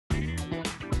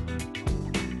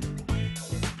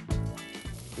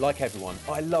Like everyone,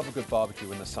 I love a good barbecue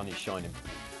when the sun is shining.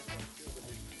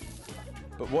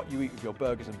 But what you eat with your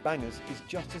burgers and bangers is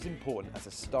just as important as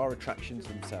the star attractions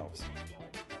themselves.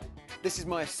 This is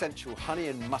my essential honey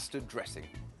and mustard dressing.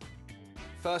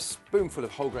 First, spoonful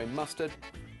of whole grain mustard,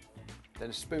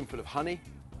 then a spoonful of honey,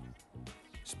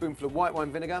 spoonful of white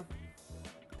wine vinegar,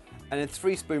 and then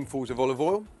 3 spoonfuls of olive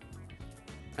oil.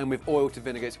 And with oil to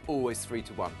vinegar, it's always 3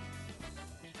 to 1.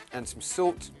 And some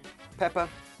salt, pepper,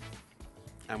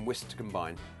 and whisk to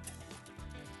combine.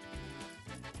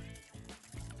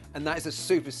 And that is a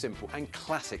super simple and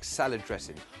classic salad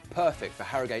dressing, perfect for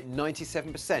Harrogate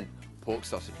 97% pork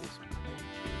sausages.